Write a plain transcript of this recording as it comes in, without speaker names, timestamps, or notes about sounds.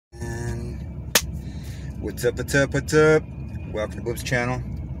What's up, what's up, what's up? Welcome to Boome's channel.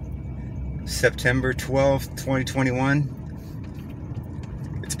 September 12th, 2021.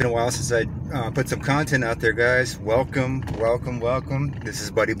 It's been a while since I put some content out there, guys. Welcome, welcome, welcome. This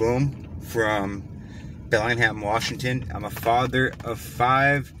is Buddy Boome from Bellingham, Washington. I'm a father of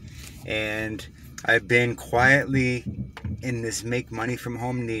 5, and I've been quietly in this make money from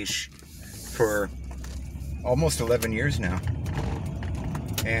home niche for almost 11 years now.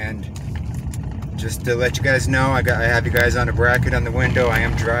 And just to let you guys know, I have you guys on a bracket on the window. I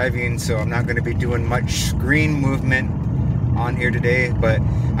am driving, so I'm not going to be doing much screen movement on here today, but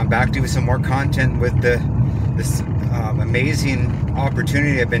I'm back doing some more content with this amazing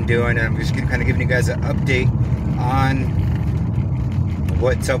opportunity I've been doing, and I'm just kind of giving you guys an update on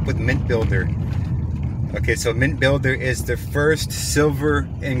what's up with MintBuilder. Okay, so MintBuilder is the first silver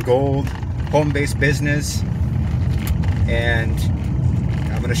and gold home-based business, and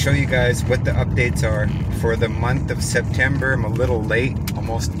I'm going to show you guys what the updates are for the month of September. I'm a little late,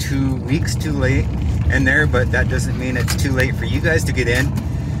 almost 2 weeks too late in there, but that doesn't mean it's too late for you guys to get in.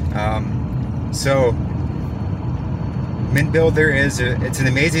 So MintBuilder it's an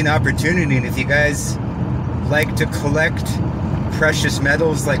amazing opportunity, and if you guys like to collect precious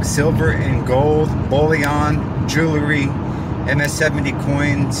metals like silver and gold, bullion, jewelry, MS-70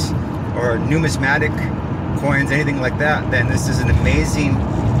 coins, or numismatic coins, anything like that, then this is an amazing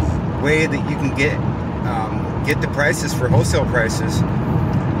way that you can get the prices for wholesale prices.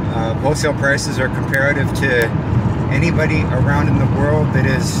 Wholesale prices are comparative to anybody around in the world that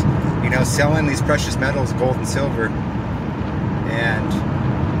is, selling these precious metals, gold and silver.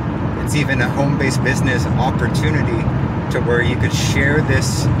 And it's even a home-based business opportunity to where you could share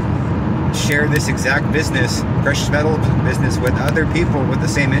this exact business, precious metal business, with other people with the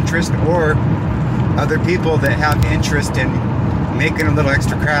same interest, or other people that have interest in making a little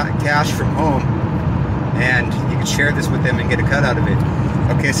extra cash from home, and you can share this with them and get a cut out of it.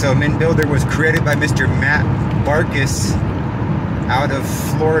 Okay, so MintBuilder was created by Mr. Matt Barkis out of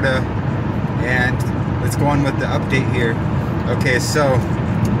Florida, and let's go on with the update here. Okay, so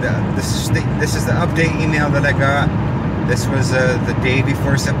this is the update email that I got. This was the day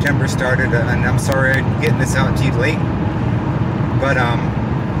before September started, and I'm sorry I'm getting this out to you late, but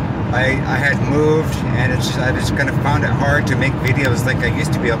I had moved, and I just kind of found it hard to make videos like I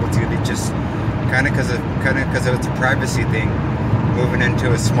used to be able to. It just kind of because it's a privacy thing, moving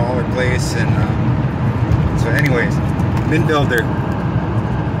into a smaller place, and so anyways, MintBuilder.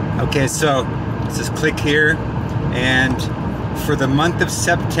 Okay, so just click here, and for the month of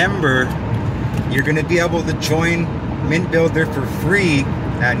September, you're going to be able to join MintBuilder for free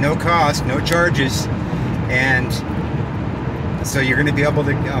at no cost, no charges, and so you're going to be able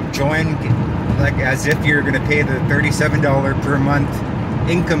to join like as if you're going to pay the $37 per month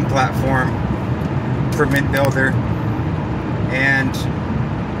income platform for MintBuilder, and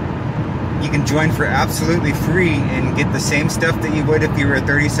you can join for absolutely free and get the same stuff that you would if you were a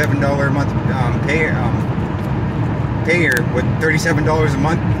 $37 a month payer. What $37 a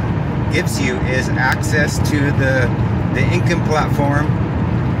month gives you is access to the income platform,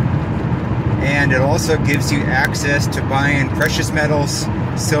 and it also gives you access to buying precious metals,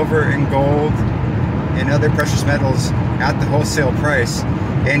 silver and gold, and other precious metals at the wholesale price.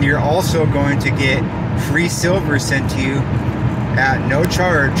 And you're also going to get free silver sent to you at no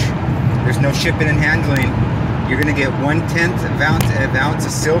charge. There's no shipping and handling. You're going to get 1/10 of ounce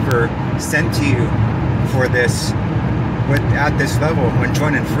of silver sent to you for this at this level when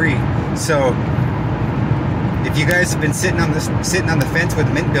joining free. So if you guys have been sitting on the fence with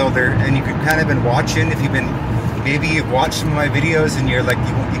MintBuilder, and you could kind of been watching, maybe you've watched some of my videos and you're like,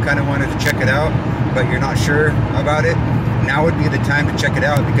 you kind of wanted to check it out, but you're not sure about it, now would be the time to check it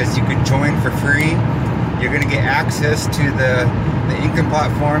out, because you can join for free. You're going to get access to the income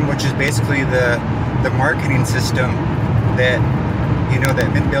platform, which is basically the marketing system that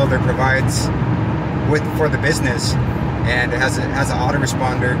that MintBuilder provides for the business, and it has an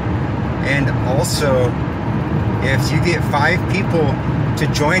autoresponder. And also, if you get 5 people to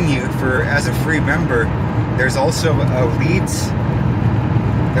join you as a free member, there's also a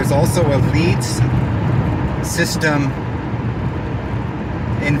leads system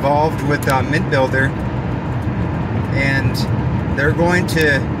involved with MintBuilder, and they're going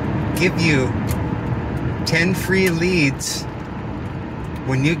to give you 10 free leads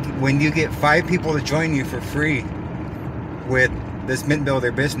when you get 5 people to join you for free with this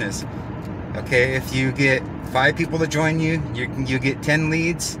MintBuilder business. Okay, if you get 5 people to join you, you get 10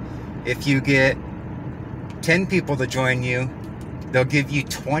 leads. If you get 10 people to join you, they'll give you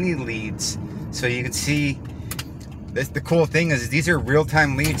 20 leads. So you can see the cool thing is these are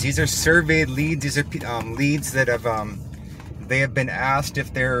real-time leads. These are surveyed leads. These are leads that have they have been asked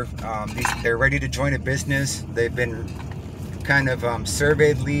if they're ready to join a business. They've been kind of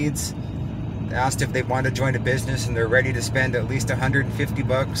surveyed leads, asked if they want to join a business, and they're ready to spend at least 150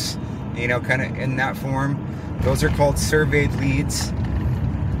 bucks, you know, kind of in that form. Those are called surveyed leads.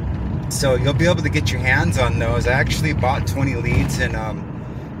 So you'll be able to get your hands on those. I actually bought 20 leads, and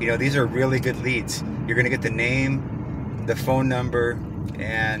you know, these are really good leads. You're gonna get the name, the phone number,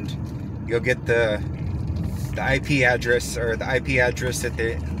 and you'll get the IP address, or the IP address that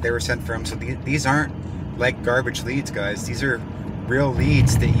they were sent from. So these aren't like garbage leads, guys. These are real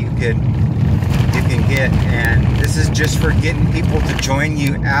leads that you can get, and this is just for getting people to join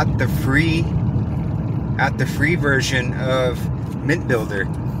you at the free version of MintBuilder.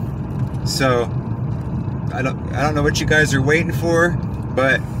 So I don't know what you guys are waiting for,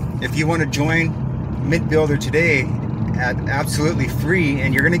 but if you want to join MintBuilder today at absolutely free,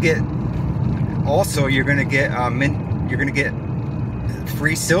 and you're gonna get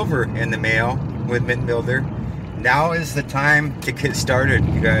free silver in the mail with MintBuilder. Now is the time to get started,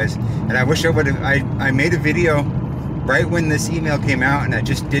 you guys. And I wish I made a video right when this email came out, and I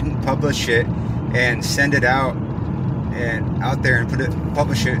just didn't publish it and send it out there and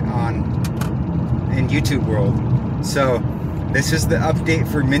publish it in YouTube world. So this is the update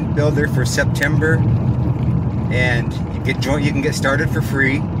for MintBuilder for September, and you can get started for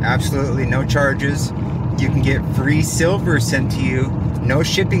free, absolutely no charges. You can get free silver sent to you, no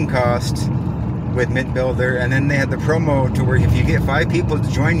shipping costs with MintBuilder. And then they have the promo to where if you get 5 people to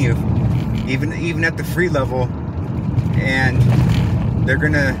join you, even at the free level, and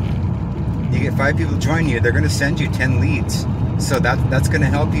you get 5 people to join you, they're gonna send you 10 leads. So that's gonna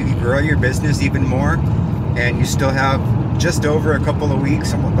help you grow your business even more. And you still have just over a couple of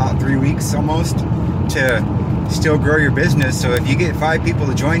weeks, about 3 weeks almost, to still grow your business. So if you get 5 people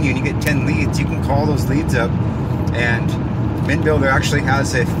to join you and you get 10 leads, you can call those leads up. And MintBuilder actually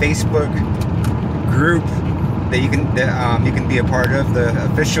has a Facebook group that you can be a part of, the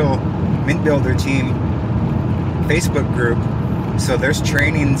official MintBuilder team Facebook group. So there's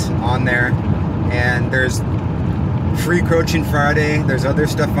trainings on there, and there's free coaching Friday. There's other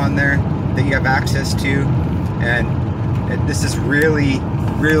stuff on there that you have access to, and this is really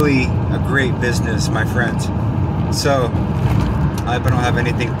a great business, my friends. So I don't have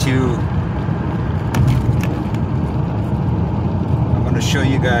anything to. I'm going to show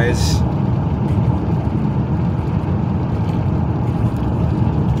you guys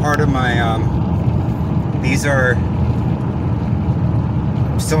part of my these are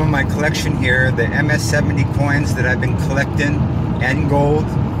some of my collection here, the MS70 coins that I've been collecting, and gold.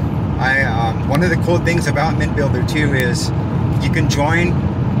 One of the cool things about MintBuilder too is you can join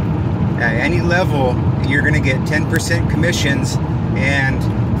at any level. You're going to get 10% commissions and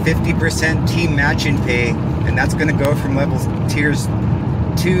 50% team matching pay, and that's going to go from levels tiers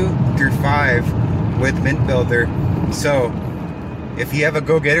 2 through 5 with MintBuilder. So if you have a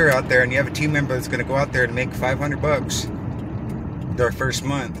go-getter out there and you have a team member that's going to go out there and make 500 bucks their first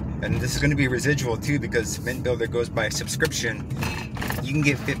month, and this is going to be residual too because MintBuilder goes by subscription, you can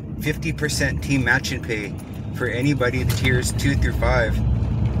get 50% team matching pay for anybody the tiers 2 through 5.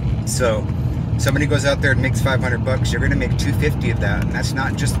 So somebody goes out there and makes 500 bucks, you're going to make 250 of that, and that's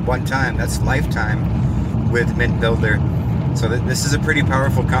not just one time, that's lifetime with MintBuilder. So this is a pretty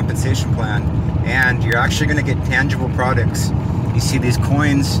powerful compensation plan, and you're actually going to get tangible products. You see these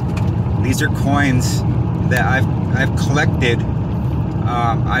coins, these are coins that I've collected.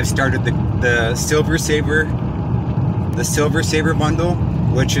 I've started the Silver Saver bundle,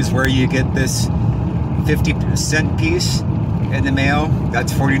 which is where you get this 50% piece in the mail.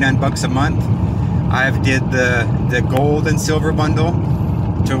 That's 49 bucks a month. I've did the gold and silver bundle,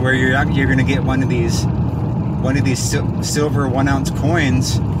 to where you're going to get one of these silver 1 ounce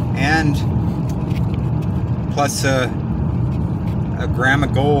coins, and plus a gram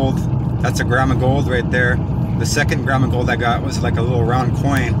of gold. That's a gram of gold right there. The second gram of gold I got was like a little round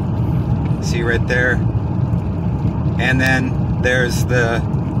coin. See right there. And then there's the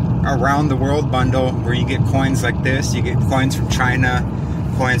around the world bundle, where you get coins like this. You get coins from China,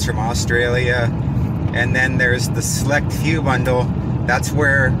 coins from Australia, and then there's the select few bundle. That's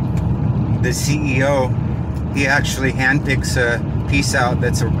where the CEO, he actually handpicks a piece out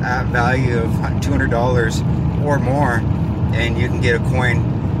that's at value of $200 or more, and you can get a coin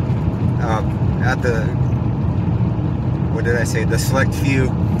at the, what did I say, the select few.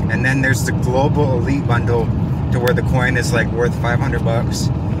 And then there's the global elite bundle, to where the coin is like worth 500 bucks.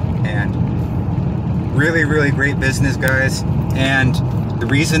 And really great business, guys. And the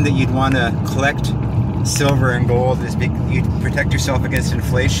reason that you'd want to collect silver and gold is you protect yourself against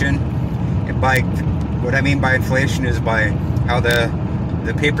inflation. By what I mean by inflation is by how the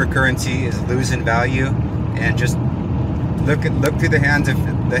paper currency is losing value, and just look through the hands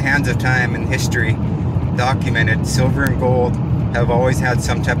of time and history. Documented, silver and gold have always had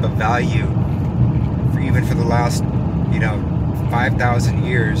some type of value, even for the last 5,000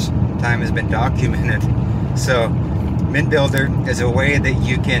 years. Time has been documented. So MintBuilder is a way that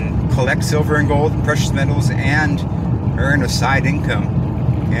you can collect silver and gold, precious metals, and earn a side income.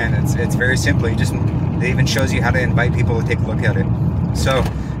 And it's very simple. It even shows you how to invite people to take a look at it. So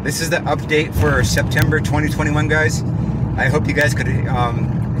this is the update for September 2021, guys. I hope you guys could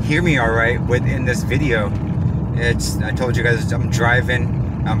hear me all right within this video. I told you guys I'm driving.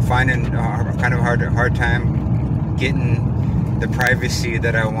 I'm finding kind of a hard time getting the privacy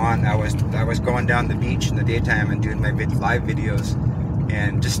that I want. I was going down the beach in the daytime and doing my live videos,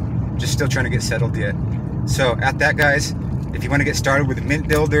 and just still trying to get settled yet. So at that, guys, if you want to get started with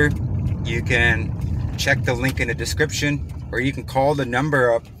MintBuilder, you can check the link in the description, or you can call the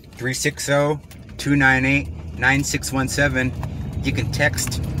number up, 360-298-9617. You can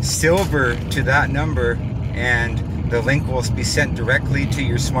text silver to that number, and the link will be sent directly to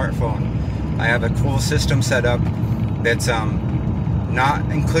your smartphone. I have a cool system set up that's not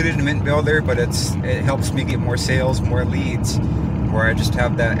included in MintBuilder, but it helps me get more sales, more leads, where I just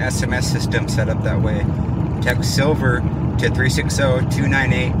have that SMS system set up that way. Text silver to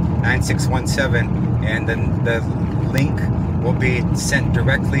 360-298-9617, and then the link will be sent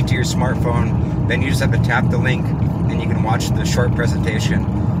directly to your smartphone. Then you just have to tap the link and you can watch the short presentation.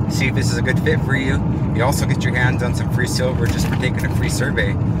 See if this is a good fit for you. You also get your hands on some free silver just for taking a free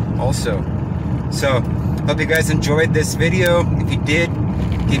survey also. So hope you guys enjoyed this video. If you did,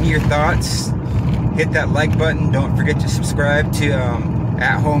 give me your thoughts. Hit that like button. Don't forget to subscribe to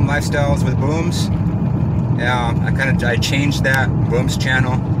At Home Lifestyles with Booms. I changed that Booms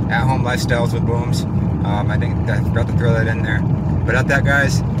channel, At Home Lifestyles with Booms. I think I forgot to throw that in there. But at that,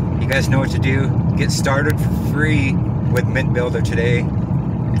 guys, you guys know what to do. Get started for free with MintBuilder today.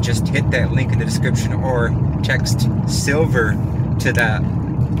 Just hit that link in the description, or text silver to that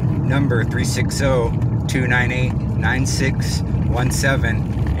number,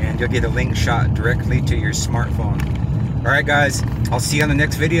 360-298-9617, and you'll get a link shot directly to your smartphone. Alright, guys, I'll see you on the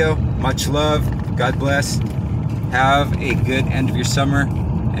next video. Much love. God bless. Have a good end of your summer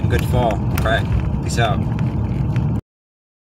and good fall. Alright, peace out.